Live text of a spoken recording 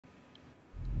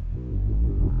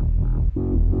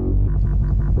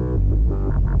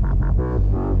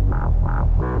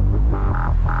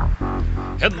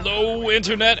Hello,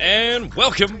 Internet, and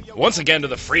welcome once again to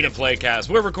the Free-to-Play Cast.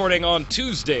 We're recording on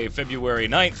Tuesday, February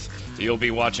 9th. You'll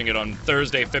be watching it on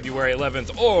Thursday, February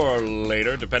 11th, or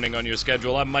later, depending on your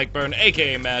schedule. I'm Mike Byrne,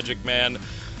 a.k.a. Magicman,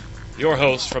 your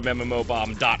host from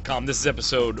MMOBomb.com. This is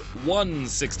episode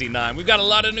 169. We've got a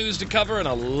lot of news to cover and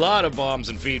a lot of bombs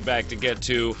and feedback to get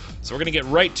to, so we're going to get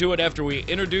right to it after we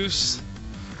introduce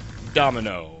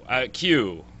Domino.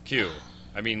 Q.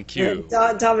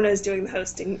 Domino's doing the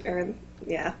hosting,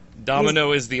 yeah.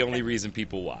 Domino is the only reason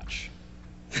people watch.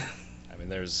 I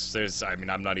mean,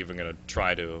 I'm not even going to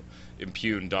try to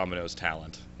impugn Domino's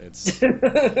talent. It's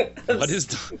what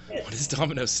is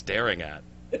Domino staring at?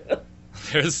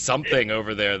 There's something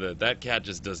over there that cat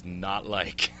just does not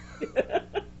like.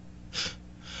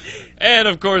 And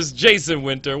of course, Jason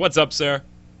Winter. What's up, sir?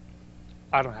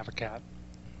 I don't have a cat.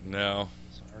 No.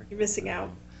 Sorry. You're missing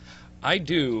out. I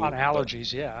do. On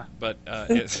allergies, yeah. But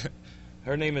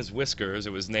her name is Whiskers.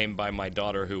 It was named by my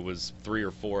daughter, who was 3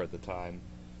 or 4 at the time.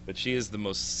 But she is the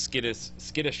most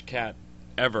skittish cat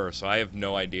ever, so I have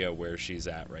no idea where she's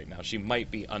at right now. She might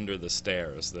be under the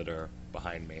stairs that are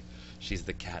behind me. She's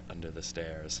the cat under the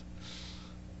stairs.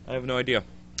 I have no idea.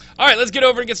 All right, let's get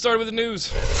over and get started with the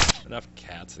news. Enough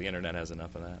cats. The internet has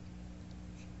enough of that.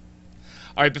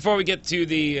 All right, before we get to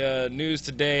the news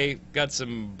today, got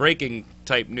some breaking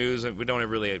type news. We don't have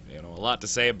really a lot to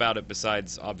say about it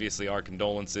besides obviously our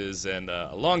condolences and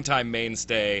a longtime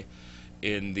mainstay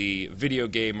in the video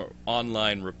game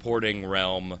online reporting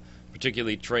realm,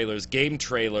 particularly trailers.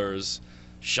 GameTrailers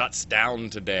shuts down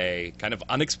today, kind of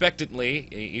unexpectedly,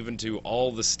 even to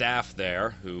all the staff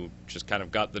there who just kind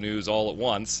of got the news all at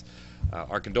once.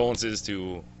 Our condolences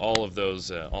to all of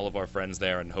those, all of our friends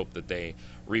there, and hope that they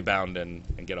rebound and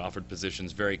get offered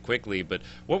positions very quickly. But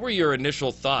what were your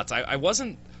initial thoughts?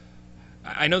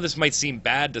 I know this might seem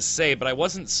bad to say, but I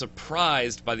wasn't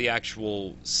surprised by the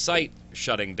actual site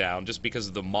shutting down just because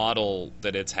of the model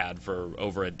that it's had for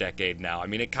over a decade now. I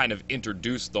mean, it kind of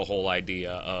introduced the whole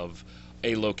idea of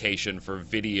a location for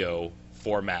video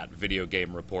format video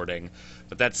game reporting,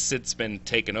 but that's since been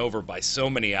taken over by so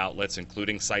many outlets,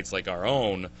 including sites like our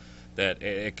own, that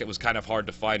it was kind of hard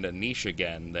to find a niche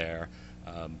again there.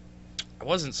 I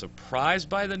wasn't surprised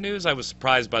by the news. I was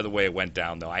surprised by the way it went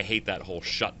down, though. I hate that whole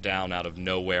shutdown out of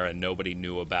nowhere and nobody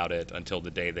knew about it until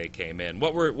the day they came in.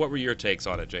 What were your takes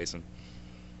on it, Jason?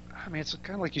 I mean, it's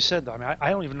kind of like you said, though. I mean,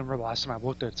 I don't even remember the last time I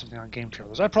looked at something on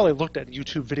GameTrailers. I probably looked at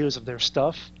YouTube videos of their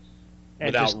stuff.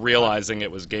 Without realizing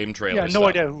it was GameTrailers. Yeah, no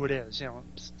idea who it is.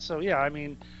 So yeah, I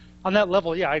mean, on that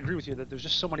level, yeah, I agree with you that there's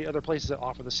just so many other places that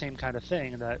offer the same kind of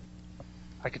thing that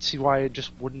I could see why it just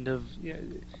would have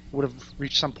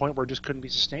reached some point where it just couldn't be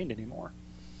sustained anymore.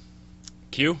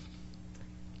 Q?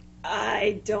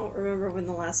 I don't remember when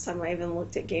the last time I even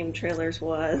looked at GameTrailers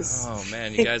was. Oh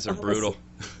man, you guys are brutal.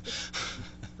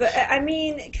 But I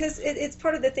mean, because it's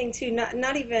part of the thing too.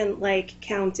 Not even like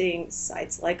counting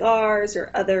sites like ours or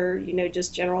other,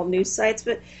 just general news sites.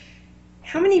 But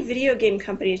how many video game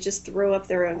companies just throw up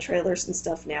their own trailers and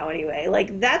stuff now? Anyway,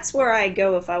 like that's where I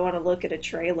go if I want to look at a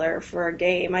trailer for a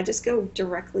game. I just go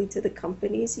directly to the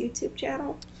company's YouTube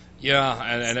channel. Yeah,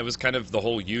 and it was kind of the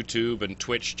whole YouTube and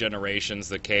Twitch generations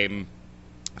that came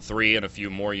 3 and a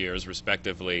few more years,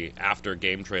 respectively, after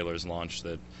GameTrailers launched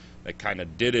that kind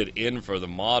of did it in for the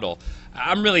model.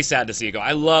 I'm really sad to see it go.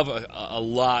 I love a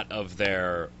lot of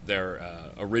their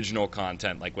original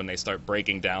content, like when they start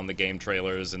breaking down the game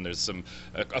trailers, and there's some,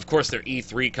 of course, their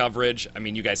E3 coverage. I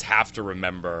mean, you guys have to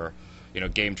remember,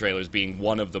 GameTrailers being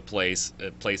one of the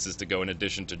places to go in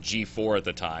addition to G4 at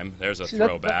the time. There's a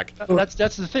throwback. That's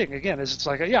the thing, again, is it's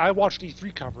like, yeah, I watched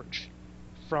E3 coverage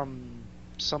from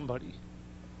somebody.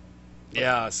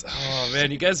 Yeah. Oh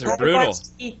man, you guys are brutal.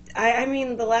 I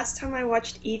mean, the last time I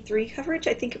watched E3 coverage,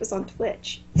 I think it was on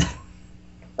Twitch.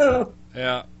 Oh.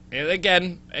 Yeah. And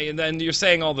again, and then you're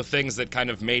saying all the things that kind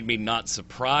of made me not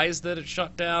surprised that it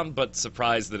shut down, but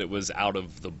surprised that it was out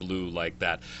of the blue like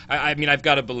that. I mean, I've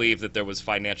got to believe that there was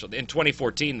financial. In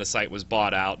 2014, the site was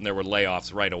bought out, and there were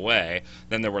layoffs right away.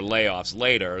 Then there were layoffs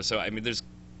later. So I mean, there's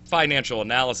financial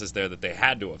analysis there that they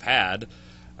had to have had.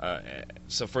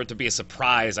 So for it to be a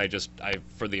surprise,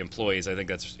 for the employees, I think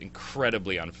that's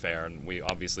incredibly unfair, and we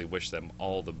obviously wish them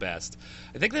all the best.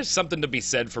 I think there's something to be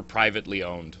said for privately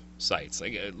owned sites,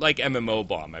 like MMO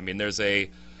Bomb. I mean, there's a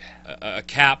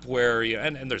cap where,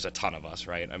 and there's a ton of us,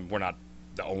 right? I mean, we're not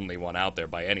the only one out there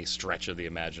by any stretch of the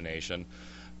imagination,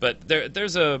 but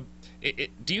there's a.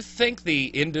 Do you think the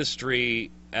industry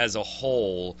as a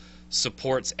whole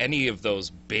supports any of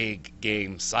those big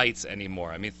game sites anymore?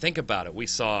 I mean, think about it. We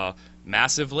saw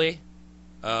Massively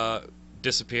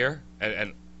disappear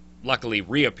and luckily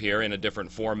reappear in a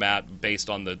different format based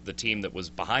on the team that was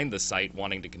behind the site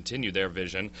wanting to continue their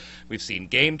vision. We've seen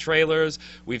GameTrailers.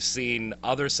 We've seen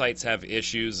other sites have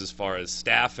issues as far as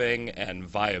staffing and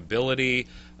viability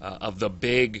of the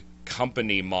big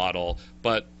company model,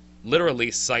 but literally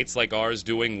sites like ours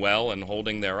doing well and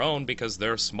holding their own because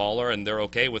they're smaller and they're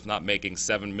okay with not making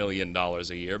 $7 million a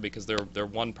year because they're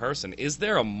one person. Is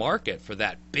there a market for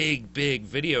that big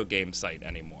video game site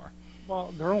anymore?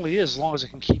 Well, there only is as long as it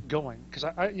can keep going. Because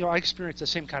I experienced the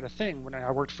same kind of thing when I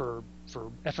worked for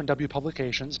F2P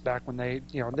Publishers back when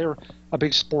they're a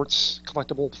big sports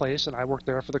collectible place, and I worked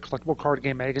there for the collectible card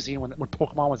game magazine when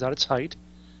Pokemon was at its height.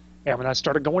 And when that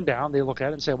started going down, they look at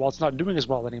it and say, well, it's not doing as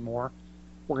well anymore.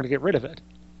 We're going to get rid of it.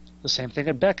 The same thing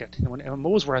at Beckett. And when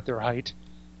MMOs were at their height,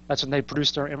 that's when they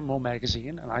produced their MMO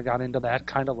magazine, and I got into that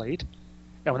kind of late.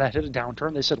 And when that hit a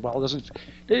downturn, they said, well, it doesn't.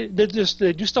 They do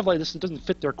stuff like this that doesn't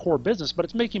fit their core business, but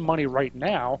it's making money right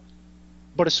now.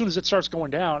 But as soon as it starts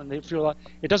going down, and they feel like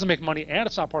it doesn't make money and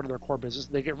it's not part of their core business,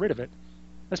 they get rid of it.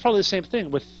 That's probably the same thing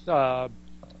with AOL.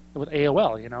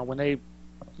 When they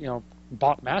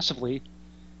bought massively,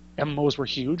 MMOs were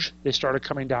huge. They started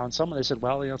coming down some, and they said,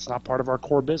 well, it's not part of our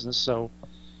core business, so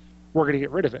we're going to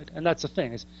get rid of it. And that's the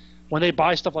thing is, when they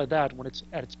buy stuff like that, when it's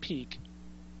at its peak,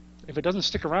 if it doesn't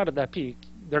stick around at that peak,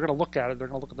 they're going to look at it. They're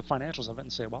going to look at the financials of it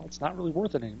and say, well, it's not really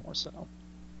worth it anymore. So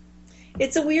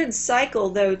it's a weird cycle,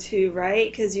 though, too,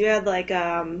 right? Because you had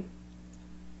when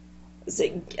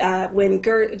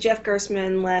Jeff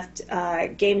Gerstmann left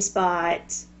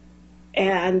GameSpot,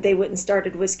 and they went and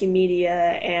started Whiskey Media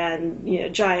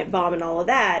and Giant Bomb and all of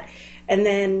that. And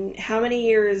then how many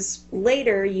years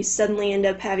later you suddenly end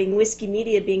up having Whiskey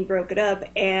Media being broken up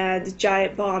and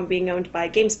Giant Bomb being owned by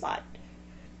GameSpot?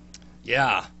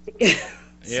 Yeah.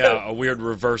 So, a weird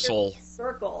reversal.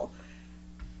 Circle.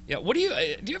 Yeah, do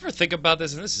you ever think about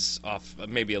this? And this is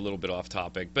maybe a little bit off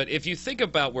topic, but if you think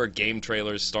about where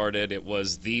GameTrailers started, it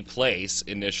was the place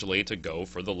initially to go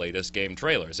for the latest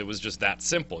GameTrailers. It was just that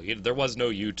simple. There was no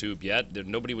YouTube yet.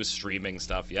 Nobody was streaming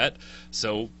stuff yet.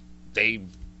 So they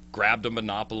grabbed a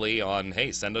monopoly on,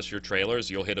 hey, send us your trailers,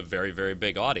 you'll hit a very, very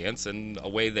big audience, and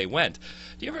away they went.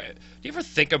 Do you ever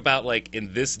think about, like,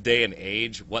 in this day and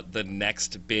age, what the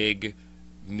next big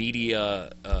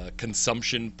media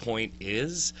consumption point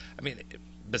is? I mean,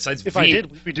 besides if I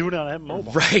did, we'd be doing it on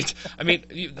mobile. Right. I mean,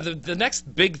 the next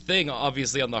big thing,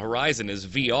 obviously, on the horizon is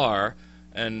VR.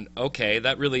 And, okay,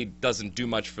 that really doesn't do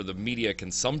much for the media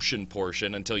consumption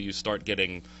portion until you start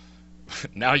getting...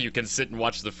 Now you can sit and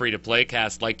watch the free-to-play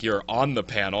cast like you're on the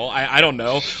panel. I don't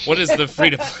know. What does the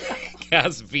free-to-play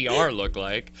cast VR look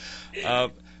like?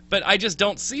 But I just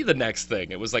don't see the next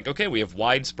thing. It was like, okay, we have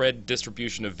widespread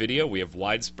distribution of video. We have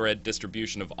widespread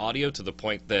distribution of audio to the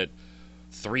point that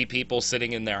 3 people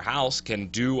sitting in their house can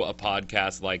do a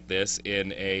podcast like this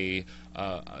in a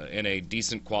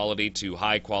decent quality to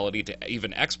high quality to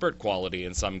even expert quality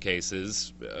in some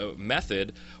cases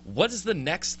method. What is the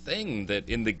next thing that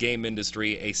in the game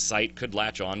industry a site could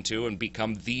latch onto and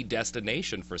become the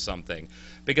destination for something?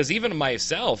 Because even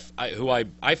myself,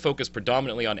 I focus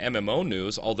predominantly on MMO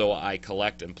news, although I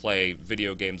collect and play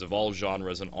video games of all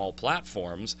genres and all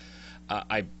platforms,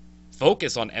 I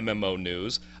focus on MMO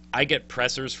news. I get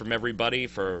pressers from everybody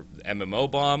for MMO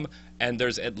Bomb, and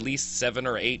there's at least 7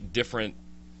 or 8 different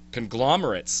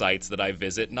conglomerate sites that I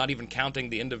visit, not even counting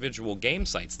the individual game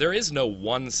sites. There is no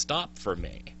one stop for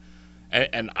me.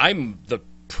 And I'm the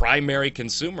primary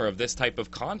consumer of this type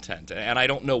of content, and I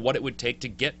don't know what it would take to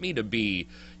get me to be,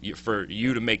 for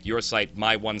you to make your site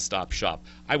my one-stop shop.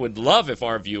 I would love if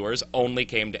our viewers only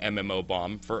came to MMO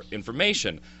Bomb for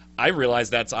information. I realize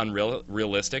that's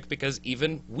unrealistic because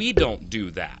even we don't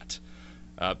do that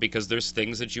because there's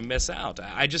things that you miss out.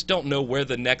 I just don't know where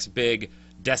the next big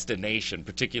destination,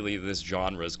 particularly this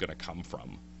genre, is going to come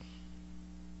from.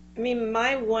 I mean,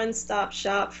 my one-stop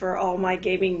shop for all my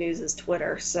gaming news is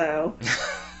Twitter, so...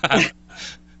 I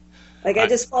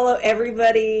just follow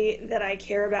everybody that I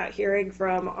care about hearing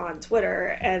from on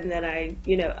Twitter, and then I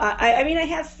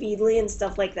have Feedly and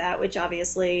stuff like that, which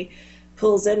obviously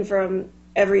pulls in from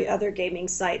every other gaming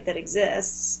site that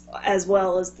exists, as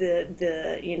well as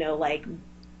the like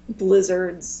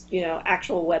Blizzard's,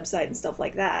 actual website and stuff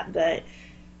like that. But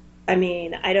I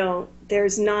mean,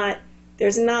 there's not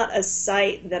a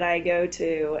site that I go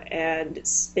to and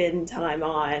spend time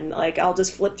on. Like, I'll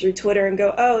just flip through Twitter and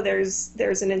go, oh,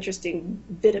 there's an interesting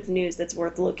bit of news that's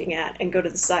worth looking at, and go to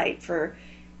the site for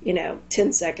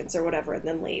 10 seconds or whatever, and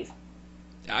then leave.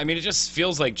 I mean, it just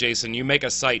feels like, Jason, you make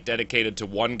a site dedicated to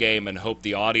one game and hope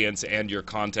the audience and your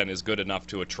content is good enough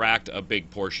to attract a big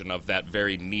portion of that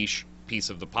very niche piece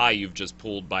of the pie you've just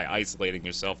pulled by isolating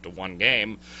yourself to one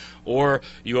game, or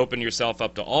you open yourself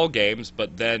up to all games,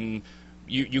 but then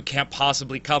you can't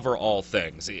possibly cover all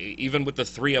things. Even with the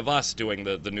three of us doing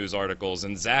the news articles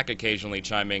and Zach occasionally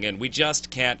chiming in, we just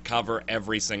can't cover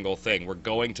every single thing. We're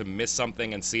going to miss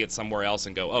something and see it somewhere else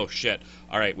and go, oh shit,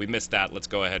 all right, we missed that, let's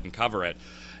go ahead and cover it.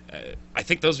 I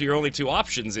think those are your only two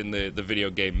options in the video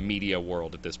game media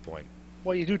world at this point.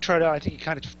 Well, you do try to, I think you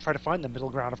kind of try to find the middle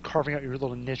ground of carving out your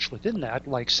little niche within that,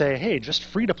 like say, hey, just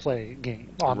free-to-play game,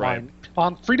 online,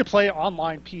 free-to-play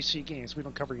online PC games. We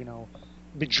don't cover,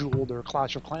 Bejeweled or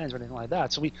Clash of Clans or anything like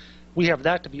that. So we have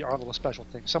that to be our little special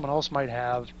thing. Someone else might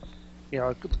have,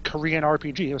 a Korean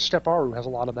RPG. Step Aru has a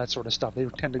lot of that sort of stuff. They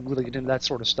tend to really get into that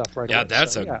sort of stuff right away. Yeah,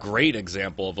 that's a great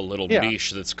example of a little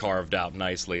niche that's carved out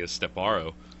nicely as Step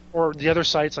Aru. Or the other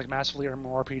sites like Massively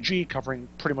MMORPG covering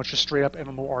pretty much just straight up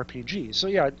MMORPG. So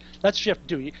yeah, that's what you have to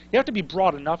do. You have to be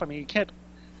broad enough. I mean, you can't.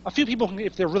 A few people,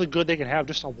 if they're really good, they can have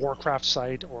just a Warcraft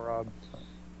site or a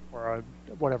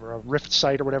Rift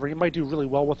site or whatever. You might do really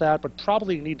well with that, but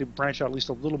probably need to branch out at least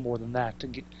a little more than that to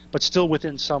get, but still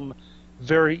within some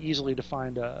very easily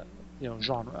defined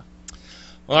genre.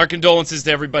 Well, our condolences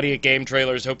to everybody at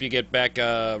GameTrailers. Hope you get back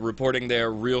reporting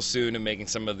there real soon and making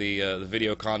some of the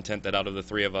video content that out of the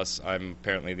three of us, I'm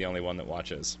apparently the only one that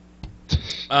watches.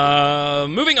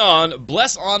 Moving on,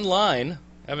 Bless Online.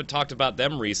 Haven't talked about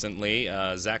them recently.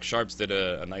 Zach Sharps did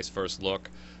a nice first look.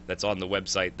 That's on the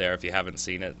website there if you haven't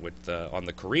seen it with on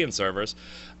the Korean servers.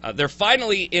 They're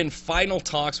finally in final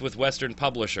talks with Western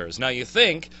publishers. Now you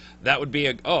think that would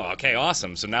be okay,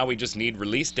 awesome. So now we just need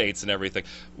release dates and everything.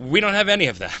 We don't have any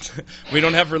of that. We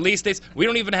don't have release dates. We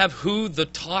don't even have who the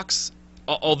talks,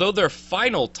 although they're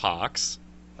final talks,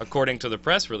 according to the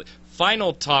press release.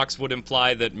 Final talks would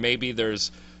imply that maybe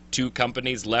there's two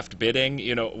companies left bidding.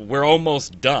 We're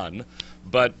almost done,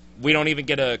 but we don't even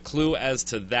get a clue as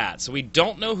to that. So we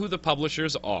don't know who the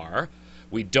publishers are.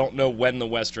 We don't know when the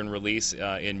Western release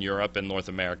in Europe and North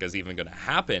America is even going to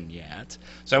happen yet.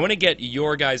 So I want to get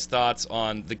your guys' thoughts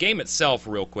on the game itself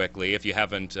real quickly, if you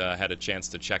haven't had a chance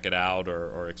to check it out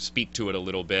or speak to it a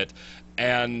little bit,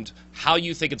 and how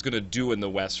you think it's going to do in the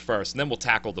West first. And then we'll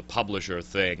tackle the publisher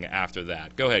thing after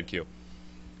that. Go ahead, Q.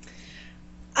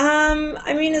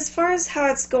 I mean, as far as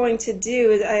how it's going to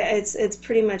do, it's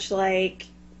pretty much like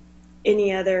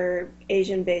any other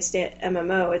Asian-based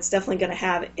MMO. It's definitely going to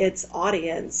have its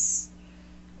audience,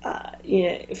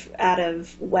 out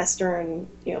of Western,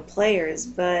 players.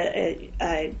 But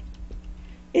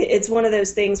it's one of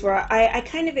those things where I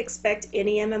kind of expect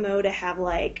any MMO to have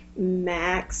like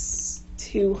max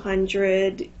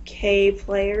 200K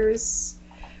players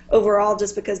overall,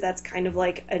 just because that's kind of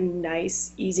like a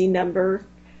nice, easy number.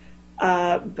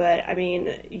 But I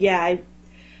mean, yeah,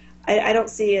 I don't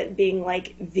see it being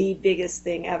like the biggest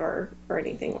thing ever or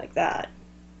anything like that.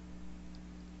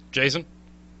 Jason?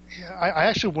 Yeah, I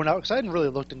actually went out because I hadn't really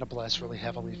looked into Bless really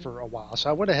heavily for a while. So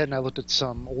I went ahead and I looked at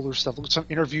some older stuff, looked at some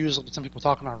interviews, looked at some people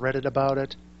talking on Reddit about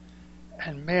it.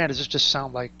 And man, does it just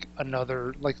sound like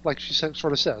another, like she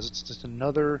sort of says, it's just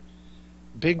another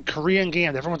big Korean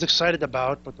game that everyone's excited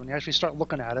about, but when you actually start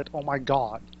looking at it, oh my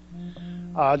god.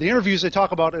 The interviews they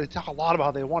talk a lot about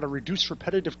how they want to reduce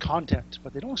repetitive content,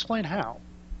 but they don't explain how.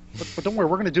 But don't worry,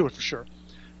 we're going to do it for sure.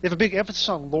 They have a big emphasis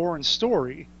on lore and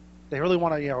story. They really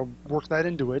want to work that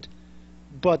into it,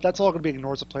 but that's all going to be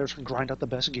ignored so players can grind out the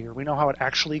best gear. We know how it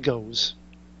actually goes.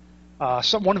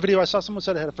 One video I saw, someone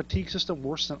said it had a fatigue system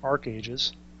worse than Arch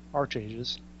Ages.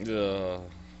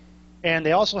 And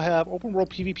they also have open world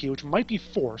PvP, which might be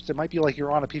forced. It might be like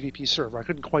you're on a PvP server. I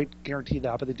couldn't quite guarantee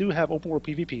that, but they do have open world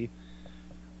PvP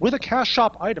with a cash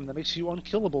shop item that makes you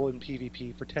unkillable in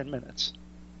PvP for 10 minutes.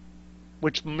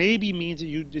 Which maybe means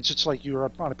that it's just like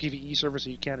you're on a PvE server, so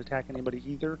you can't attack anybody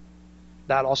either.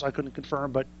 That also I couldn't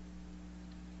confirm, but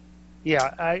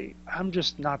yeah, I'm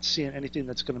just not seeing anything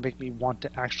that's going to make me want to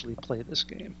actually play this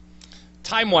game.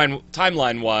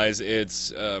 Timeline-wise,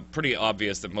 it's pretty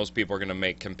obvious that most people are going to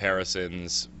make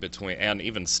comparisons between, and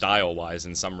even style-wise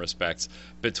in some respects,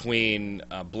 between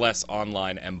Bless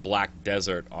Online and Black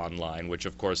Desert Online, which,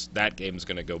 of course, that game is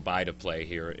going to go buy-to-play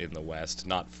here in the West,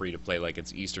 not free-to-play like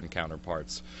its Eastern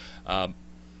counterparts.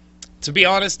 To be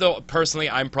honest, though, personally,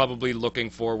 I'm probably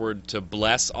looking forward to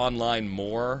Bless Online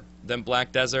more than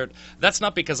Black Desert. That's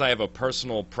not because I have a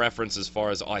personal preference as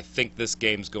far as, I think this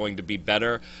game's going to be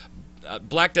better.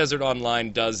 Black Desert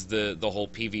Online does the whole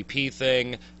PvP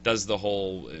thing, does the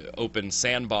whole open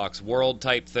sandbox world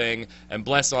type thing, and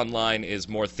Bless Online is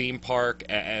more theme park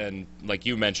and like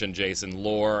you mentioned, Jason,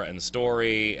 lore and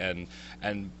story, and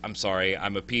I'm sorry,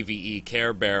 I'm a PvE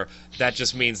Care Bear. That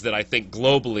just means that I think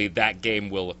globally that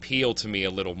game will appeal to me a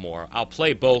little more. I'll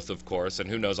play both, of course, and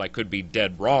who knows, I could be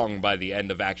dead wrong by the end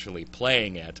of actually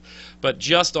playing it. But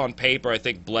just on paper, I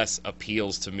think Bless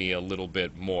appeals to me a little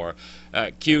bit more.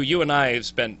 Q, you and I have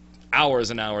spent hours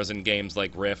and hours in games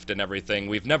like Rift and everything.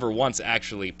 We've never once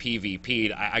actually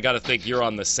PvP'd. I got to think you're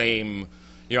on the same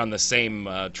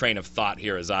train of thought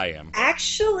here as I am.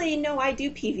 Actually, no, I do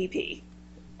PvP.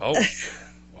 Oh,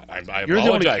 I apologize. You're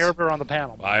the only Care Bear on the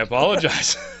panel. I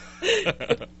apologize.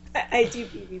 I do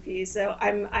PvP, so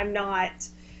I'm not.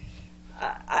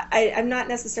 I'm not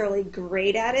necessarily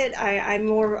great at it.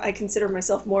 I consider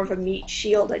myself more of a meat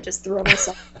shield. I just throw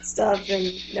myself at stuff,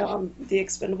 and I'm the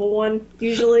expendable one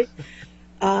usually.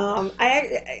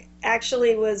 I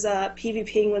actually was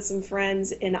PvPing with some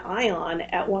friends in Ion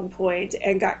at one point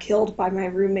and got killed by my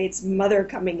roommate's mother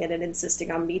coming in and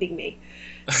insisting on meeting me.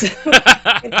 So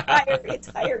the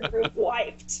entire group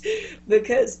wiped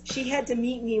because she had to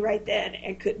meet me right then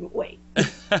and couldn't wait.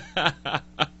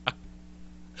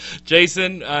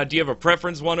 Jason, do you have a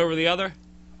preference one over the other?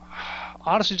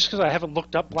 Honestly, just because I haven't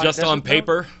looked up Black Just Desert on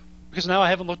paper? Because now I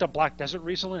haven't looked up Black Desert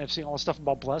recently, and I've seen all the stuff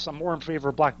about Bless. I'm more in favor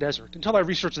of Black Desert until I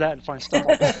research that and find stuff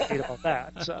about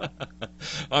that. So.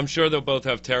 I'm sure they'll both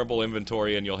have terrible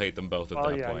inventory, and you'll hate them both at that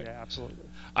point. Oh, yeah, absolutely.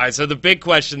 All right, so the big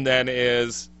question then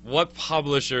is, what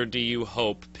publisher do you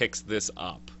hope picks this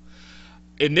up?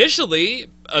 Initially,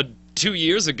 2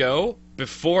 years ago,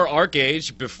 before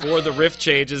ArcAge, before the Rift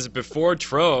changes, before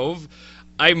Trove,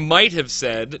 I might have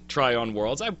said Tryon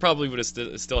Worlds. I probably would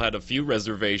have still had a few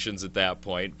reservations at that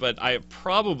point, but I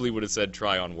probably would have said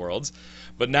Tryon Worlds.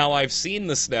 But now I've seen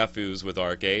the snafus with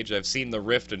ArcAge. I've seen the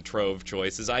Rift and Trove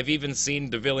choices. I've even seen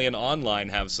Devilian Online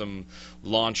have some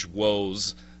launch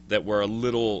woes that were a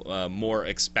little more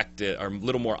expected, or a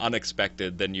little more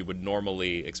unexpected than you would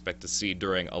normally expect to see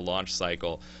during a launch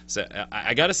cycle. So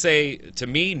I gotta say, to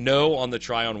me, no on the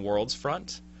Tryon Worlds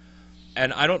front.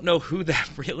 And I don't know who that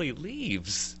really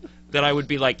leaves that I would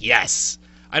be like, yes.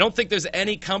 I don't think there's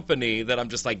any company that I'm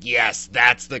just like, yes,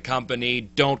 that's the company.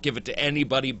 Don't give it to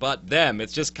anybody but them.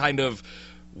 It's just kind of,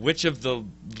 which of the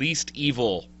least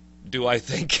evil do I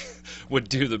think would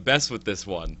do the best with this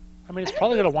one? I mean, it's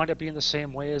probably going to wind up being the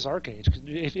same way as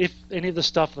ArcAge. If any of the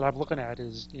stuff that I'm looking at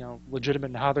is, legitimate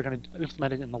and how they're going to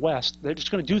implement it in the West, they're just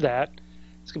going to do that.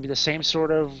 It's going to be the same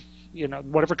sort of,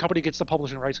 whatever company gets the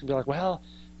publishing rights can be like, well,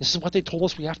 this is what they told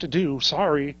us we have to do.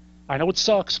 Sorry, I know it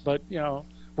sucks, but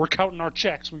we're counting our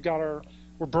checks. We're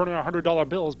burning our $100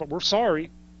 bills, but we're sorry.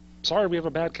 Sorry, we have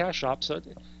a bad cash shop. So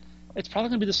it's probably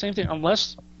going to be the same thing,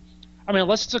 unless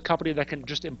it's a company that can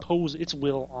just impose its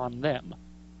will on them.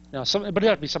 But it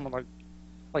have to be someone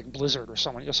like Blizzard or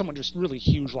someone, someone just really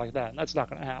huge like that, and that's not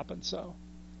going to happen. So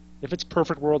if it's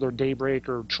Perfect World or Daybreak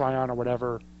or Tryon or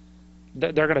whatever,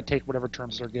 they're going to take whatever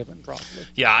terms they're given, probably.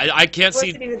 Yeah, I can't see.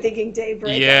 I wasn't even thinking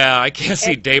Daybreak. Yeah, I can't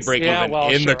see Daybreak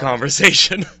in the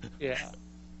conversation. Yeah,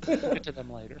 get to them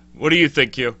later. What do you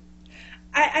think, Q?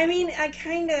 I mean, I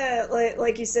kind of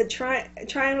like you said,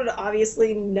 Tryon would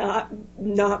obviously not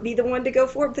be the one to go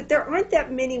for it, but there aren't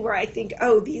that many where I think,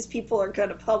 oh, these people are going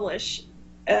to publish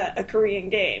a Korean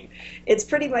game. It's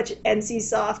pretty much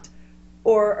NCSoft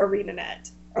or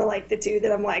ArenaNet are like the two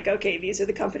that I'm like, okay, these are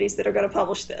the companies that are going to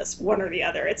publish this, one or the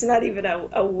other. It's not even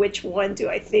a which one do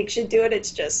I think should do it.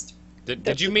 It's just.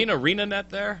 Did you mean ArenaNet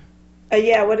there?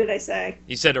 Yeah. What did I say?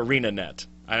 You said ArenaNet.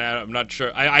 I'm not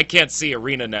sure. I can't see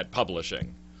ArenaNet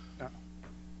publishing. No.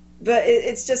 But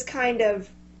it's just kind of,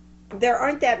 there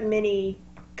aren't that many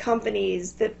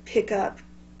companies that pick up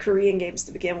Korean games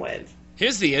to begin with.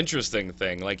 Here's the interesting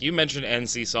thing. Like you mentioned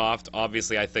NCSoft.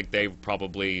 Obviously, I think they've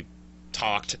probably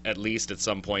talked at least at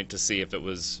some point to see if it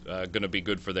was going to be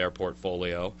good for their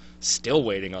portfolio. Still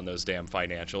waiting on those damn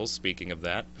financials, speaking of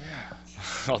that. Yeah.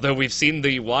 Although we've seen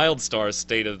the WildStar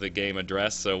State of the Game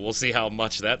address, so we'll see how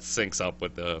much that syncs up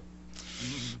with the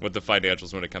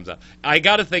financials when it comes out. I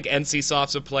gotta think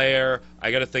NCSoft's a player. I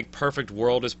gotta think Perfect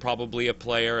World is probably a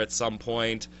player at some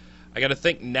point. I gotta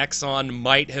think Nexon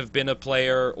might have been a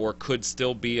player or could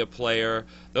still be a player.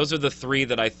 Those are the three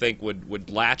that I think would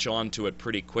latch onto it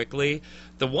pretty quickly.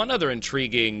 The one other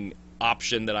intriguing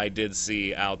option that I did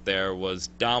see out there was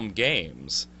Dom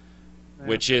Games,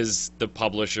 which is the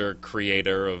publisher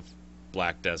creator of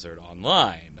Black Desert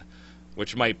Online,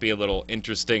 which might be a little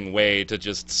interesting way to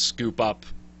just scoop up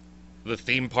the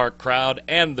theme park crowd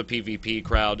and the PvP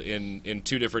crowd in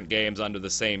two different games under the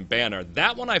same banner.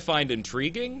 That one I find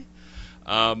intriguing.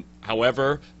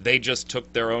 However, they just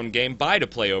took their own game to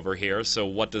play over here, so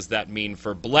what does that mean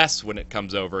for Bless when it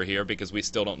comes over here? Because we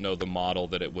still don't know the model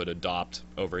that it would adopt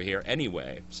over here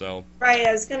anyway. So Right,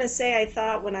 I was going to say, I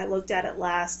thought when I looked at it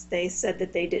last, they said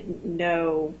that they didn't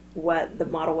know what the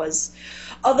model was.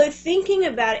 Although thinking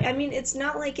about it, I mean, it's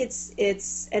not like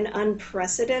it's an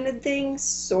unprecedented thing,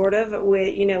 sort of,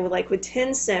 with, you know, like with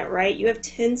Tencent, right? You have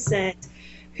Tencent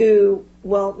who,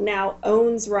 well, now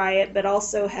owns Riot, but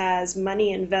also has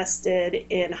money invested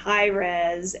in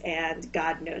Hi-Rez and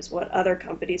God knows what other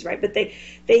companies, right? But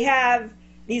they have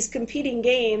these competing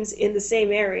games in the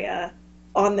same area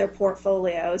on their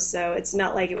portfolio, so it's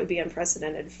not like it would be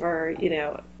unprecedented for, you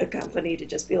know, a company to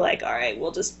just be like, all right,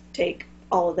 we'll just take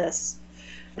all of this.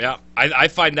 yeah, I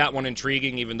find that one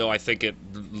intriguing, even though I think it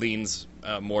leans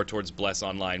more towards Bless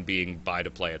Online being to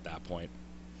play at that point.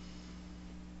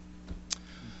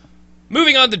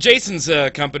 Moving on to Jason's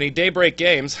company, Daybreak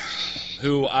Games,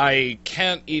 who I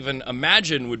can't even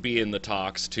imagine would be in the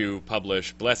talks to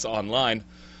publish Bless Online.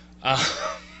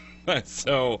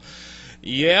 So,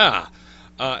 yeah.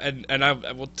 And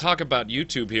I will talk about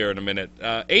YouTube here in a minute.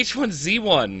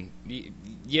 H1Z1,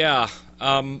 yeah.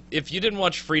 If you didn't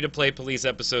watch Free-to-Play Police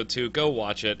Episode 2, go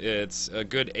watch it. It's a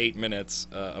good 8 minutes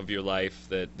of your life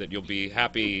that you'll be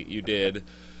happy you did.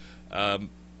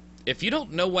 If you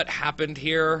don't know what happened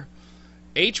here,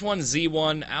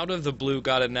 H1Z1 out of the blue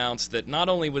got announced that not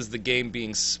only was the game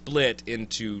being split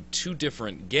into two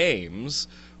different games,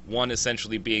 one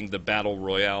essentially being the Battle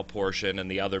Royale portion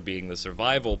and the other being the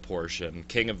survival portion,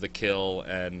 King of the Kill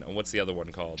and what's the other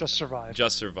one called? Just Survive.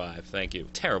 Just Survive, thank you.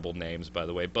 Terrible names, by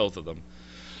the way, both of them.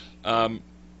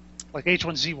 Like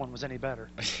H1Z1 was any better.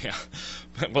 Yeah.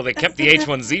 Well, they kept the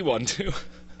H1Z1 too.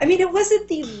 I mean, it wasn't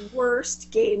the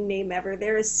worst game name ever.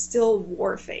 There is still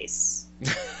Warface.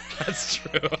 That's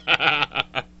true.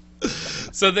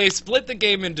 So they split the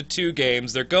game into two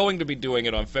games. They're going to be doing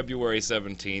it on February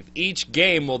 17th. Each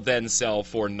game will then sell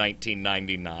for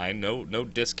 $19.99. No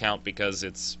discount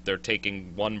because they're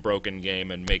taking one broken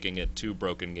game and making it two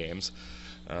broken games.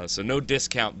 So no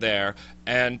discount there.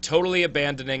 And totally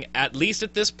abandoning, at least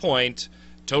at this point,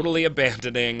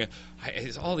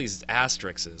 all these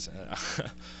asterisks.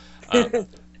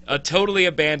 Totally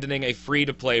abandoning a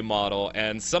free-to-play model,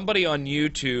 and somebody on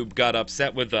YouTube got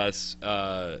upset with us,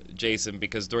 Jason,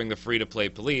 because during the free-to-play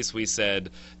police we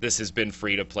said this has been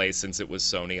free-to-play since it was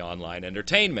Sony Online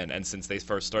Entertainment, and since they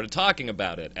first started talking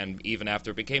about it, and even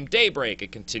after it became Daybreak,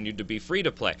 it continued to be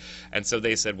free-to-play. And so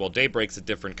they said, well, Daybreak's a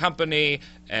different company,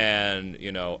 and,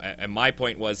 you know, and my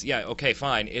point was, yeah, okay,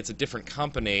 fine, it's a different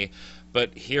company,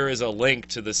 but here is a link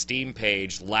to the Steam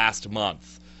page last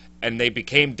month. And they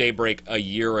became Daybreak a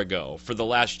year ago. For the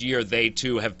last year, they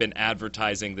too have been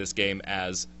advertising this game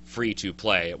as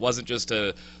free-to-play. It wasn't just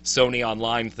a Sony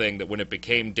Online thing that when it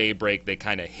became Daybreak, they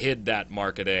kind of hid that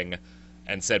marketing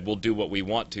and said, we'll do what we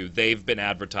want to. They've been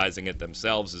advertising it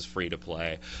themselves as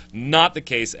free-to-play. Not the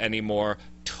case anymore.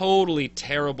 Totally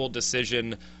terrible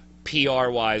decision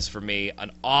PR-wise for me,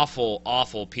 an awful,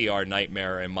 awful PR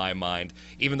nightmare in my mind,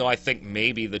 even though I think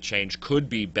maybe the change could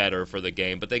be better for the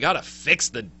game, but they gotta fix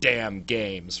the damn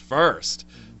games first.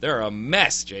 They're a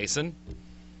mess, Jason.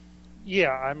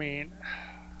 Yeah, I mean,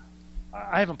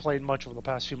 I haven't played much over the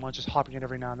past few months, just hopping in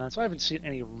every now and then, so I haven't seen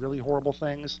any really horrible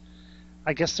things.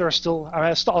 I guess there are still,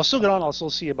 I'll still get on, I'll still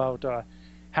see about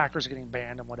hackers getting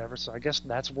banned and whatever, so I guess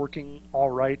that's working all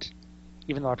right.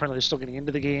 Even though apparently they're still getting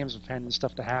into the games and finding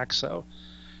stuff to hack. So,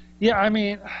 yeah, I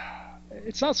mean,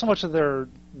 it's not so much that they're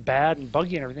bad and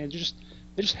buggy and everything.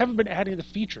 They just haven't been adding the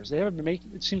features. They haven't been making.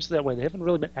 It seems that way. They haven't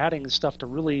really been adding the stuff to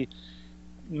really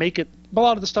make it. A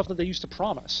lot of the stuff that they used to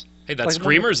promise. Hey, that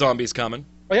Screamer Zombie's coming.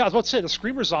 Oh yeah, I was about to say the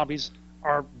Screamer Zombies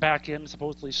are back in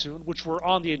supposedly soon, which were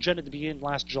on the agenda to be in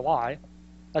last July.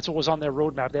 That's what was on their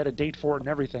roadmap. They had a date for it and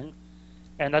everything,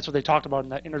 and that's what they talked about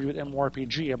in that interview with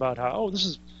MMORPG about how this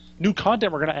is new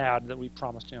content we're going to add that we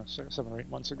promised, 7 or 8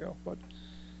 months ago. But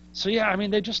so yeah, I mean,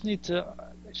 they just need to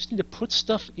put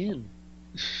stuff in.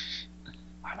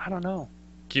 I don't know.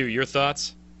 Q, your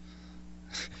thoughts?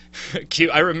 Q,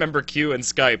 I remember Q in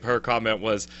Skype. Her comment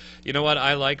was, "You know what?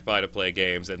 I like buy-to-play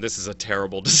games, and this is a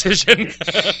terrible decision."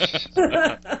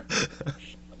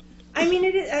 I mean,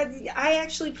 I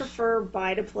actually prefer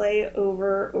buy-to-play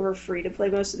over free-to-play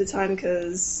most of the time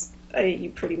because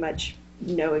you pretty much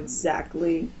know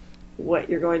exactly what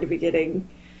you're going to be getting.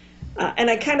 And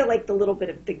I kind of like the little bit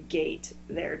of the gate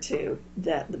there, too,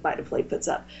 that the buy-to-play puts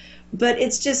up. But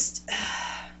it's just...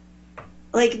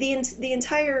 like the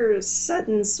entire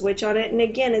sudden switch on it. And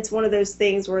again, it's one of those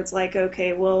things where it's like,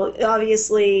 okay, well,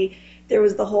 obviously there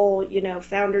was the whole,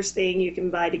 founders thing you can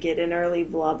buy to get in early,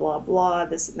 blah blah blah,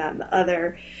 this and that and the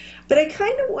other. But I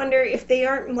kind of wonder if they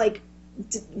aren't like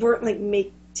weren't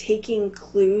like taking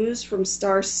clues from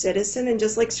Star Citizen and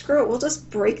just like, screw it, we'll just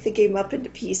break the game up into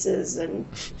pieces and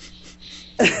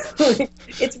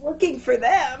it's working for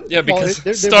them. Yeah, because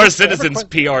Star Citizen's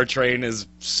PR train is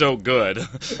so good.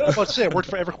 Let's say it worked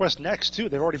for EverQuest Next too.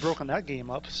 They've already broken that game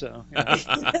up, so.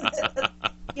 Yeah.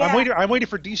 I'm waiting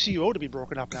for DCO to be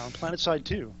broken up now, and PlanetSide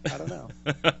 2. I don't know.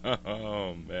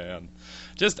 Oh man,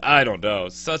 I don't know.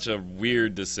 Such a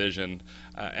weird decision,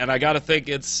 and I gotta think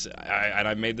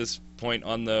I made this point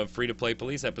on the free-to-play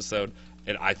police episode.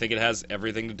 And I think it has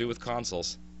everything to do with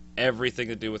consoles. Everything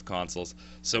to do with consoles.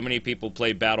 So many people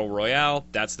play Battle Royale.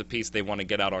 That's the piece they want to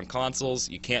get out on consoles.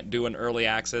 You can't do an early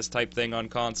access type thing on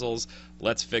consoles.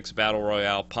 Let's fix Battle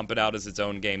Royale, pump it out as its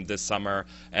own game this summer,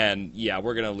 and yeah,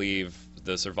 we're going to leave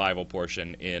the survival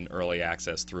portion in early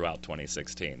access throughout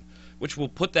 2016, which will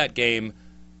put that game,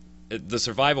 the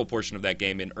survival portion of that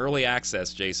game, in early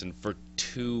access, Jason, for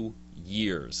 2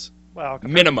 years. Well,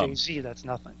 minimum. DayZ, that's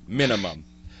nothing. Minimum.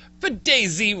 But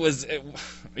DayZ was...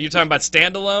 You're talking about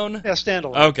standalone? Yeah,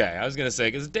 standalone. Okay, I was going to say,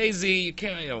 because DayZ, you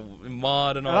can't,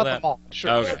 mod and all Not that. the mod,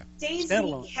 sure. Okay.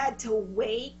 DayZ had to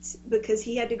wait because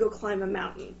he had to go climb a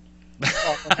mountain.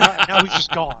 Well, now he's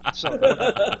just gone. So.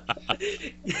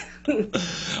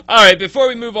 All right, before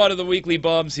we move on to the weekly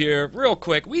bums here, real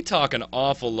quick, we talk an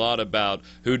awful lot about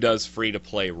who does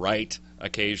free-to-play right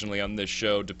occasionally on this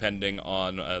show, depending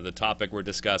on the topic we're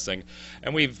discussing.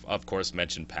 And we've, of course,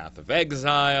 mentioned Path of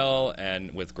Exile,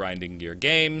 and with Grinding Gear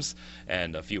Games,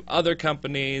 and a few other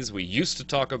companies. We used to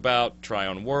talk about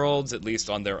Tryon Worlds, at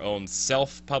least on their own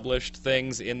self-published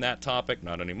things in that topic.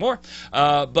 Not anymore,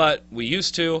 but we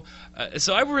used to.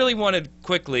 So I really wanted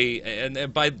quickly,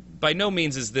 and by no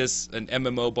means is this an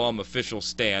MMO Bomb official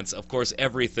stance. Of course,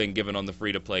 everything given on the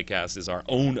free-to-play cast is our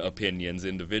own opinions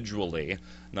individually,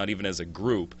 not even as a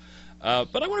group.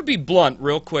 But I want to be blunt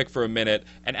real quick for a minute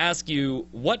and ask you,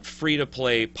 what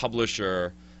free-to-play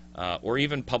publisher or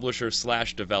even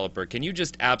publisher/developer can you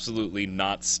just absolutely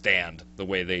not stand the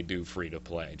way they do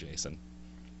free-to-play, Jason?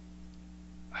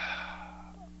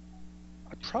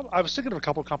 I was thinking of a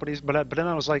couple of companies, but then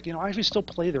I was like, I actually still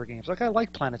play their games. Like, I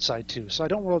like PlanetSide 2, so I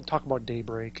don't really talk about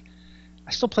Daybreak.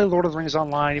 I still play Lord of the Rings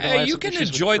Online. Even Hey, you can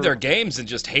enjoy their games and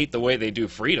just hate the way they do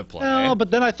free-to-play. No,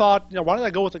 but then I thought, why did I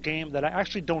go with a game that I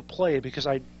actually don't play because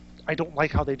I don't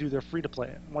like how they do their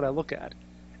free-to-play, what I look at.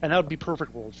 And that would be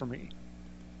Perfect World for me.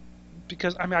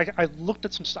 Because, I looked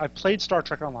at I played Star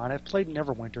Trek Online, I've played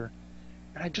Neverwinter,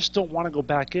 and I just don't want to go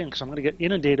back in because I'm going to get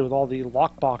inundated with all the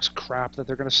lockbox crap that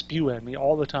they're going to spew at me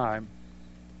all the time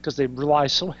because they rely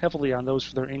so heavily on those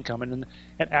for their income and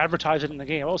advertise it in the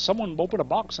game. Oh, someone opened a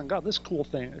box and got this cool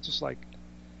thing. It's just like,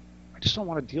 I just don't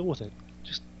want to deal with it.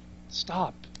 Just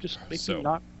stop. Just make me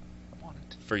not want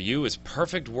it. For you is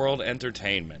Perfect World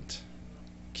Entertainment.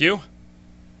 Q?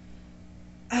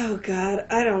 Oh, God,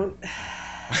 I don't...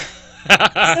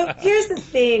 So here's the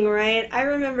thing, right? I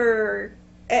remember...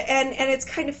 And it's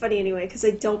kind of funny anyway, because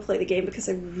I don't play the game because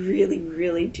I really,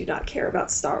 really do not care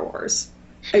about Star Wars.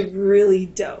 I really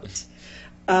don't.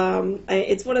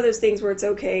 It's one of those things where it's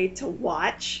okay to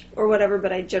watch or whatever,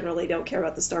 but I generally don't care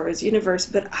about the Star Wars universe.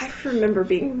 But I remember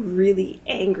being really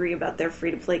angry about their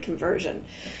free-to-play conversion.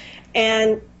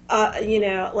 And,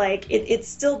 it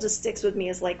still just sticks with me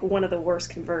as, like, one of the worst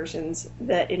conversions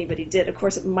that anybody did. Of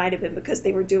course, it might have been because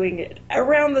they were doing it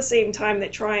around the same time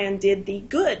that Tryon did the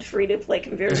good free-to-play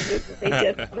conversions that they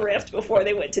did on Rift before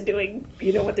they went to doing,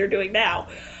 what they're doing now.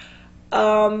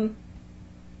 The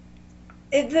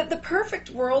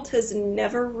Perfect World has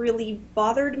never really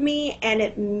bothered me, and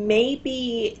it may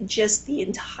be just the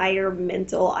entire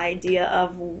mental idea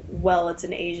of, well, it's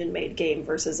an Asian-made game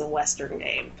versus a Western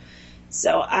game.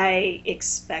 So I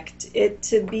expect it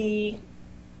to be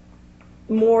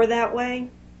more that way.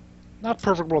 Not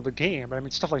Perfect World the game.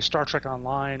 Stuff like Star Trek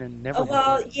Online and Neverwinter.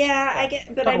 Well, yeah, I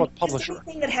get, but just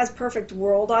anything that has Perfect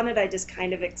World on it, I just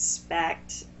kind of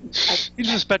expect. You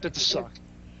just expect it to suck.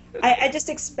 I just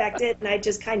expect it, and I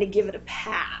just kind of give it a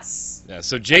pass. Yeah,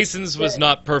 so Jason's was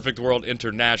not Perfect World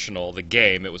International, the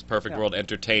game. It was Perfect World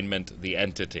Entertainment, the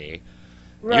entity.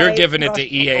 Right. You're giving it to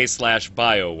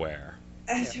EA/BioWare.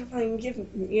 I can give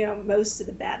most of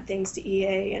the bad things to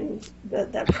EA, and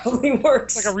that probably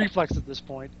works. It's like a reflex at this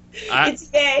point.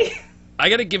 It's EA. I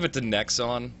gotta give it to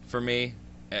Nexon for me.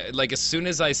 Like, as soon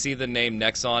as I see the name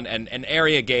Nexon, and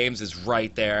Area Games is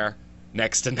right there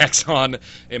next to Nexon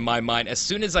in my mind. As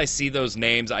soon as I see those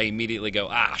names, I immediately go,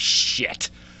 ah, shit.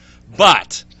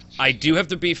 But I do have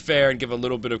to be fair and give a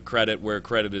little bit of credit where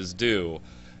credit is due.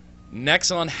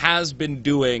 Nexon has been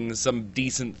doing some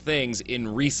decent things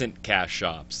in recent cash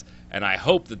shops, and I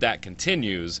hope that that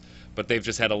continues, but they've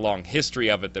just had a long history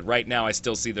of it that right now I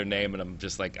still see their name and I'm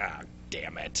just like, ah,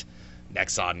 damn it.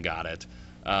 Nexon got it.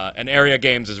 And Area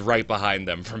Games is right behind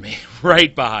them for me.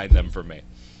 Right behind them for me.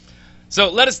 So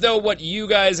let us know what you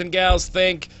guys and gals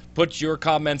think. Put your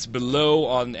comments below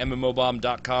on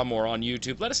mmobomb.com or on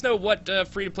YouTube. Let us know what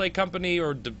free-to-play company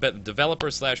or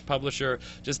developer/publisher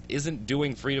just isn't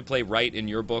doing free-to-play right in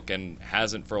your book and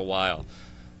hasn't for a while.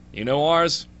 You know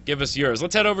ours? Give us yours.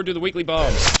 Let's head over to the weekly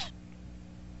bombs.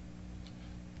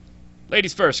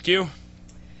 Ladies first, Q.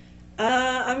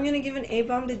 I'm going to give an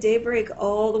A-bomb to Daybreak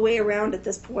all the way around at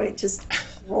this point. Just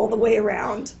all the way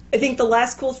around. I think the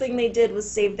last cool thing they did was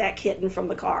save that kitten from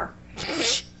the car.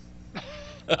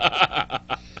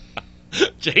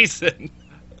 Jason.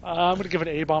 I'm going to give an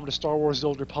A-bomb to Star Wars The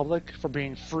Old Republic for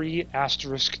being free *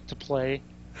 to play,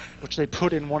 which they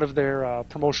put in one of their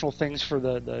promotional things for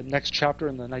the next chapter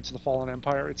in the Knights of the Fallen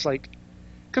Empire. It's like,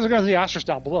 because they're going to the asterisk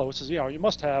down below. It says, you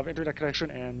must have internet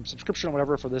connection and subscription or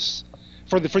whatever for this,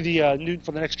 for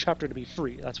the next chapter to be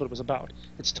free. That's what it was about.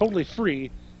 It's totally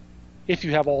free if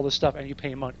you have all this stuff and you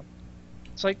pay money.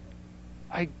 It's like,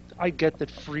 I get that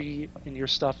free in your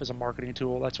stuff is a marketing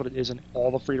tool. That's what it is in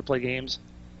all the free-to-play games.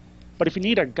 But if you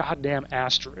need a goddamn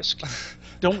asterisk,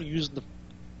 don't use the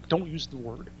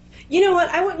word. You know what?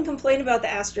 I wouldn't complain about the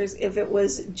asterisk if it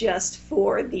was just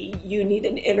for the you need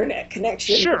an internet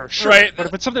connection. Sure. Right. But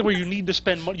if it's something where you need to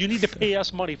spend money, you need to pay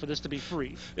us money for this to be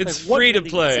free. It's like, free to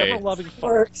play.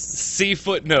 Or, See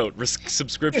footnote,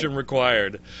 subscription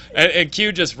required. And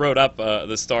Q just wrote up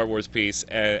the Star Wars piece,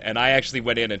 and I actually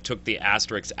went in and took the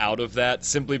asterisks out of that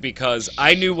simply because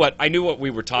I knew what we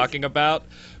were talking about,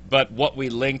 but what we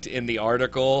linked in the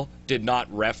article did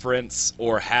not reference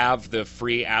or have the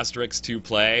free asterisks to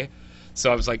play. So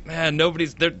I was like, man,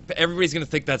 everybody's gonna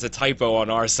think that's a typo on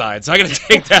our side. So I'm gonna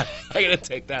take that. I'm gonna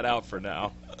take that out for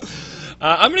now.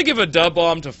 I'm gonna give a dub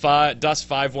bomb to Dust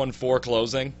 514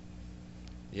 closing.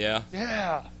 Yeah.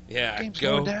 Game's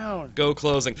going down. Go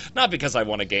closing. Not because I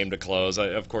want a game to close.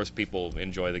 Of course, people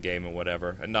enjoy the game and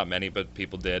whatever, and not many, but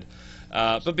people did.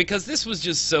 But because this was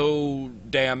just so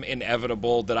damn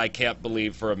inevitable that I can't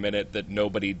believe for a minute that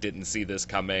nobody didn't see this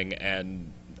coming,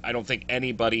 and I don't think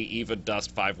anybody, even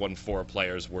Dust 514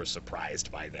 players, were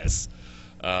surprised by this.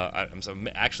 I'm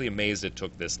actually amazed it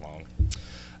took this long.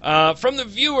 From the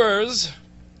viewers,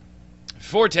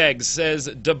 Fortegs says,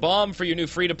 "Da bomb for your new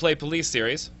free-to-play police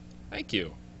series." Thank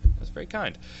you. That's very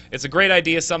kind. It's a great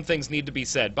idea. Some things need to be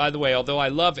said. By the way, although I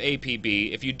love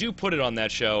APB, if you do put it on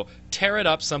that show, tear it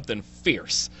up something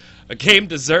fierce. A game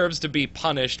deserves to be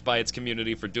punished by its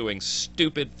community for doing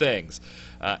stupid things.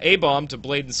 A-bomb to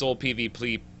Blade and Soul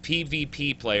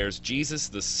PvP players. Jesus,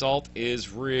 the salt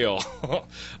is real.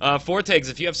 Fortegs,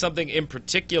 if you have something in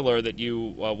particular that you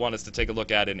want us to take a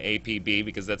look at in APB,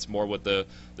 because that's more what the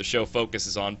show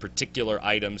focuses on, particular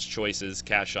items, choices,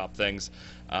 cash shop things,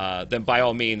 then by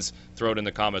all means, throw it in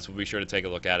the comments. We'll be sure to take a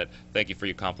look at it. Thank you for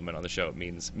your compliment on the show. It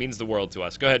means the world to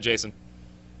us. Go ahead, Jason.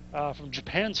 From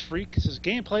Japan's Freak, it says,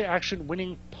 gameplay action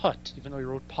winning putt, even though he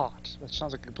wrote pot. That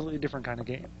sounds like a completely different kind of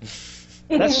game.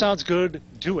 That sounds good.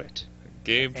 Do it.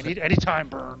 Anytime,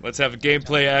 Burn. Let's have a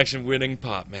gameplay action winning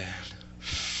pot, man.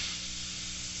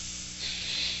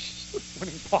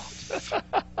 Winning pot.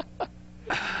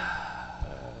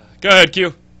 Go ahead,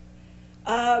 Q.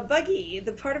 Buggy,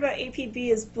 the part about APB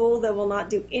is bull that will not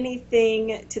do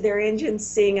anything to their engine,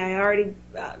 seeing I already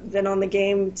been on the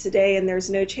game today and there's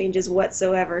no changes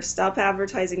whatsoever. Stop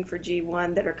advertising for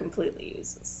G1 that are completely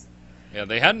useless. Yeah,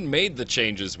 they hadn't made the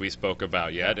changes we spoke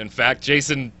about yet. In fact,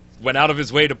 Jason went out of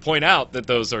his way to point out that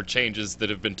those are changes that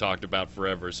have been talked about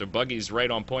forever. So Buggy's right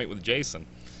on point with Jason.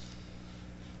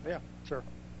 Yeah, sure.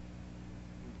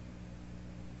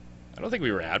 I don't think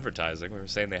we were advertising. We were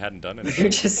saying they hadn't done We anything. were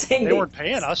just saying They weren't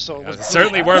paying us, so it was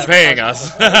Certainly weren't paying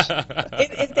us.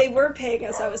 if they were paying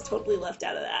us, I was totally left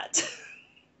out of that.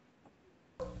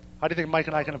 How do you think Mike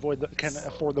and I can afford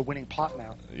the winning pot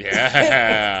now?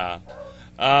 Yeah.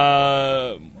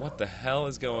 What the hell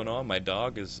is going on? My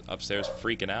dog is upstairs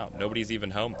freaking out. Nobody's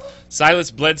even home.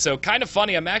 Silas Bledsoe. Kind of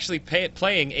funny. I'm actually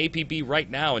playing APB right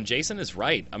now, and Jason is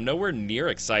right. I'm nowhere near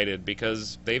excited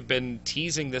because they've been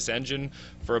teasing this engine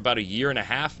for about a year and a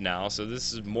half now, so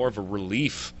this is more of a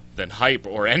relief than hype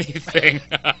or anything.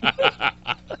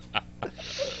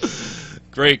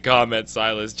 Great comment,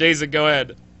 Silas. Jason, go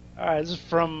ahead. All right, this is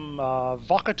from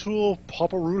Vakatul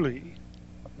Paparuli.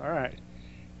 All right.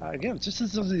 Again, this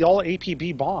is all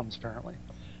APB bombs, apparently.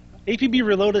 APB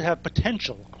Reloaded have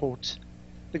potential, quote,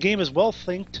 The game is well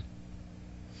thinked.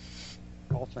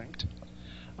 The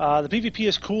PvP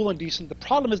is cool and decent. The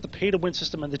problem is the pay-to-win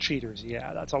system and the cheaters.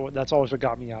 Yeah, that's always what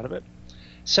got me out of it.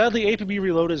 Sadly, APB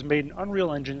Reloaded is made in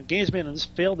Unreal Engine. Games made on this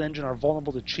failed engine are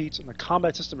vulnerable to cheats, and the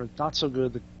combat system is not so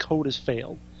good. The code has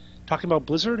failed. Talking about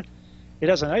Blizzard, it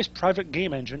has a nice private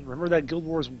game engine. Remember that Guild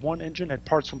Wars 1 engine had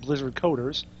parts from Blizzard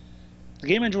coders? The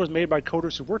game engine was made by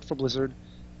coders who worked for Blizzard.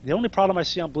 The only problem I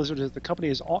see on Blizzard is that the company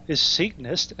is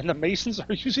Satanist, and the Masons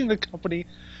are using the company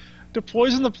to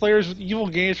poison the players with evil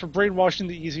games for brainwashing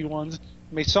the easy ones.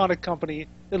 Masonic company,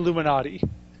 Illuminati.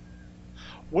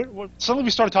 Suddenly we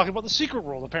started talking about the secret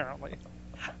world, apparently.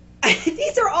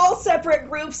 These are all separate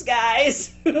groups,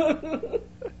 guys. No,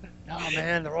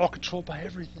 man, they're all controlled by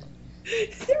everything.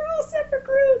 They're all separate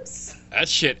groups. That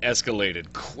shit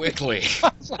escalated quickly.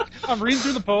 I'm reading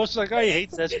through the post, like, oh, he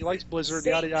hates this, he likes Blizzard,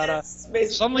 yada yada. Basically.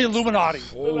 Suddenly Illuminati.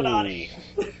 Illuminati.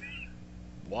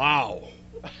 Wow.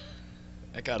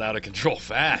 That got out of control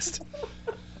fast.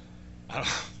 I'm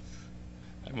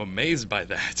amazed by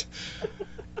that.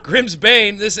 Grimm's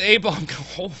Bane, this A-bomb...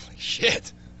 Holy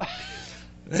shit.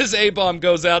 This A-bomb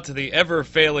goes out to the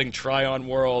ever-failing Tryon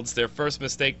Worlds. Their first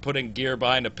mistake putting gear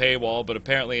behind a paywall, but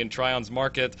apparently in Tryon's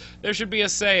market, there should be a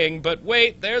saying, but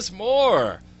wait, there's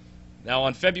more! Now,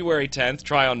 on February 10th,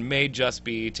 Tryon may just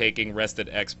be taking rested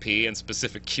XP and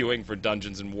specific queuing for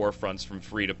Dungeons and Warfronts from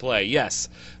free-to-play. Yes,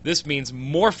 this means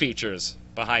more features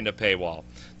behind a paywall.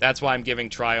 That's why I'm giving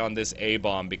Tryon this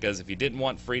A-bomb, because if you didn't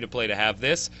want free-to-play to have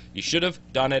this, you should have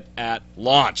done it at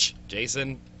launch.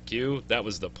 Jason, Q, that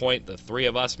was the point the three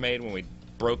of us made when we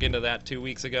broke into that 2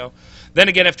 weeks ago. Then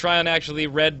again, if Tryon actually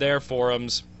read their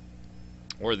forums,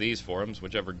 or these forums,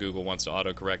 whichever Google wants to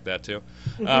autocorrect that to,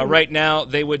 right now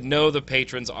they would know the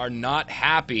patrons are not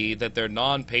happy that their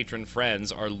non-patron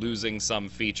friends are losing some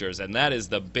features, and that is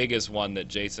the biggest one that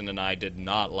Jason and I did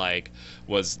not like,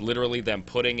 was literally them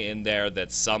putting in there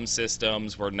that some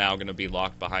systems were now going to be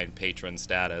locked behind patron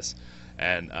status,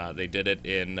 and they did it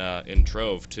in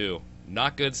Trove too.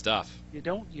 Not good stuff. You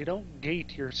don't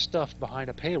gate your stuff behind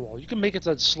a paywall. You can make it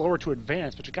so it's slower to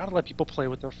advance, but you got to let people play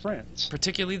with their friends.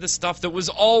 Particularly the stuff that was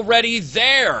already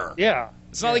there. Yeah.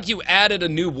 It's not like you added a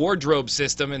new wardrobe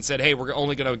system and said, hey, we're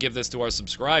only going to give this to our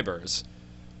subscribers.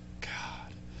 God.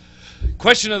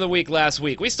 Question of the week last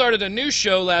week. We started a new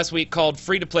show last week called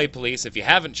Free-to-Play Police. If you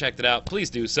haven't checked it out, please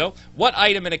do so. What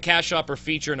item in a cash shop or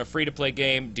feature in a free-to-play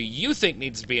game do you think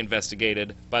needs to be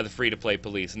investigated by the Free-to-Play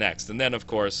Police next? And then, of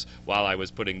course, while I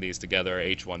was putting these together,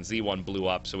 H1Z1 blew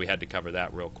up, so we had to cover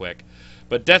that real quick.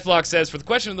 But Deathlock says, for the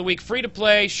question of the week,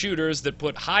 free-to-play shooters that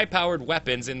put high-powered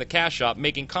weapons in the cash shop,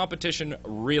 making competition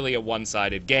really a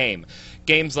one-sided game.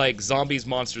 Games like Zombies,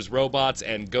 Monsters, Robots,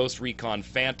 and Ghost Recon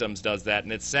Phantoms does that,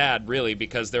 and it's sad, really,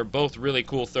 because they're both really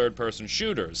cool third-person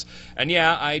shooters. And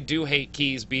yeah, I do hate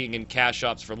keys being in cash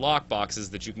shops for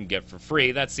lockboxes that you can get for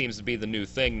free. That seems to be the new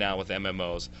thing now with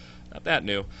MMOs. Not that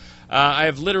new. I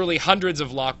have literally hundreds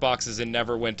of lockboxes in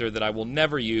Neverwinter that I will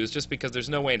never use just because there's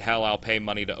no way in hell I'll pay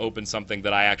money to open something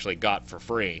that I actually got for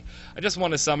free. I just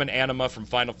want to summon Anima from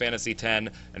Final Fantasy X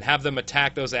and have them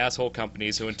attack those asshole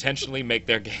companies who intentionally make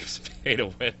their games pay to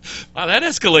win. Wow, that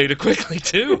escalated quickly,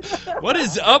 too. What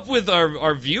is up with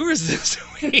our viewers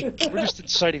this week? We're just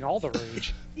inciting all the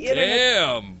rage.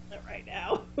 Damn. Right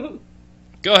now.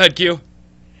 Go ahead, Q.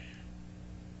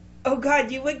 Oh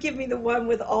God, you would give me the one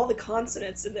with all the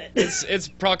consonants in it. It's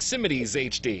Proximities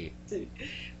HD.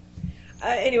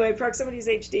 Anyway, Proximities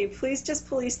HD. Please just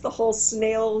police the whole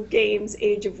Snail Games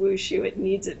Age of Wushu. It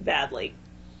needs it badly.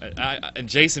 And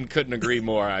Jason couldn't agree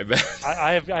more, I bet.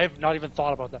 I have not even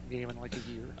thought about that game in like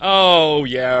a year. Oh,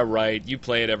 yeah, right. You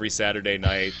play it every Saturday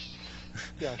night.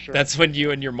 Yeah, sure. That's when you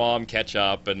and your mom catch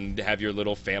up and have your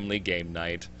little family game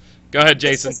night. Go ahead,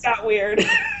 Jason. This just got weird.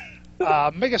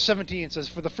 Mega17 says,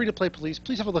 for the free-to-play police,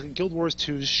 please have a look at Guild Wars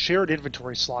 2's shared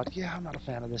inventory slot. Yeah, I'm not a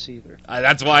fan of this either.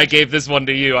 That's why I gave this one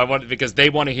to you. Because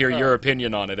they want to hear your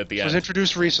opinion on it at the end. It was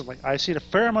introduced recently. I've seen a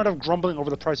fair amount of grumbling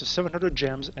over the price of 700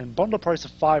 gems and bundle price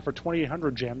of 5 for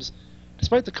 2,800 gems,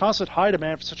 despite the constant high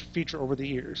demand for such a feature over the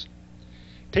years.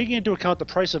 Taking into account the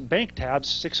price of bank tabs,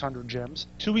 600 gems,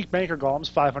 2-week banker golems,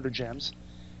 500 gems,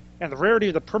 and the rarity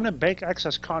of the permanent bank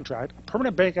access contract, a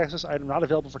permanent bank access item not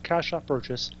available for cash shop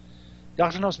purchase, the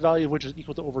auction house value of which is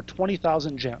equal to over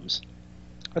 20,000 gems.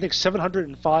 I think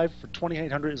 705 for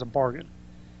 2,800 is a bargain.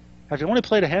 Having only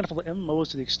played a handful of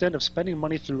MMOs to the extent of spending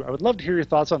money through, I would love to hear your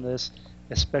thoughts on this,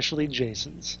 especially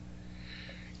Jason's.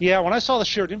 Yeah, when I saw the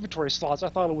shared inventory slots, I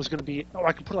thought it was going to be, oh,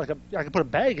 I can put a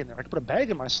bag in there. I can put a bag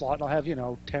in my slot, and I'll have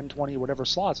 10, 20, whatever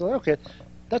slots. I thought, okay,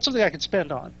 that's something I could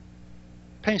spend on.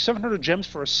 Paying 700 gems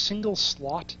for a single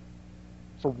slot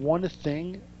for one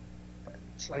thing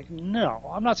It's like, no,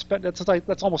 I'm not spending. That's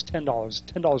almost $10.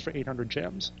 $10 for 800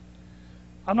 gems.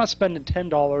 I'm not spending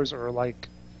 $10 or like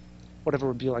whatever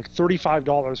would be like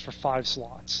 $35 for 5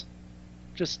 slots.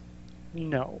 Just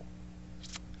no.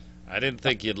 I didn't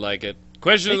think you'd like it.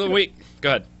 Question of the week. Go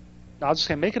ahead. No, I was just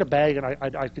gonna make it a bag, and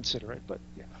I'd consider it, but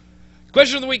yeah.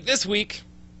 Question of the week this week.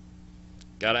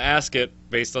 Gotta ask it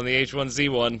based on the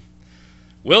H1Z1.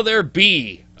 Will there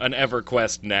be an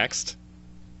EverQuest next?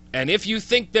 And if you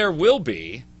think there will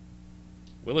it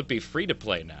be free to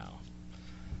play now?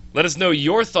 Let us know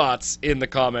your thoughts in the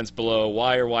comments below,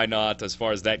 why or why not, as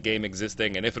far as that game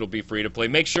existing, and if it'll be free to play.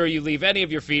 Make sure you leave any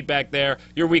of your feedback there,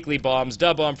 your weekly bombs,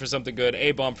 bomb for something good,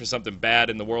 bomb for something bad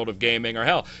in the world of gaming, or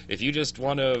hell, if you just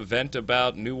want to vent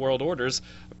about New World Orders,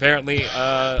 apparently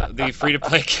the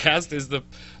free-to-play cast is the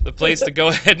place to go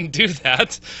ahead and do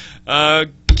that.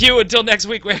 Q, until next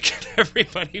week, where can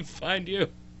everybody find you?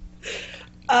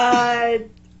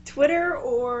 Twitter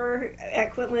or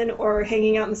at Quinlan, or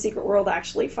hanging out in the secret world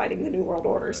actually fighting the New World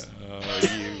Orders.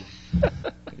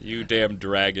 You damn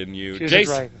dragon, you. She's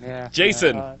Jason. a dragon, yeah.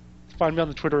 Jason. Yeah, find me on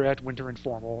the Twitter at Winter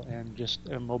Informal and just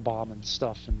MMO bomb and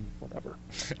stuff and whatever.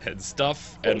 And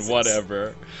stuff and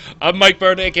whatever. I'm Mike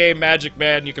Byrne, aka Magic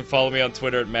Man. You can follow me on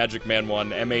Twitter at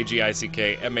MagicMan1,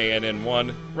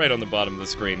 MAGICKMANN1, right on the bottom of the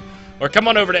screen. Or come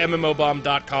on over to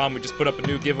MMOBomb.com. We just put up a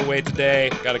new giveaway today.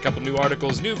 Got a couple new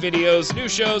articles, new videos, new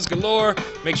shows galore.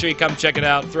 Make sure you come check it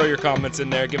out. Throw your comments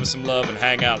in there. Give us some love and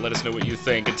hang out. Let us know what you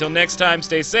think. Until next time,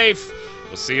 stay safe.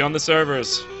 We'll see you on the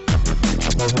servers.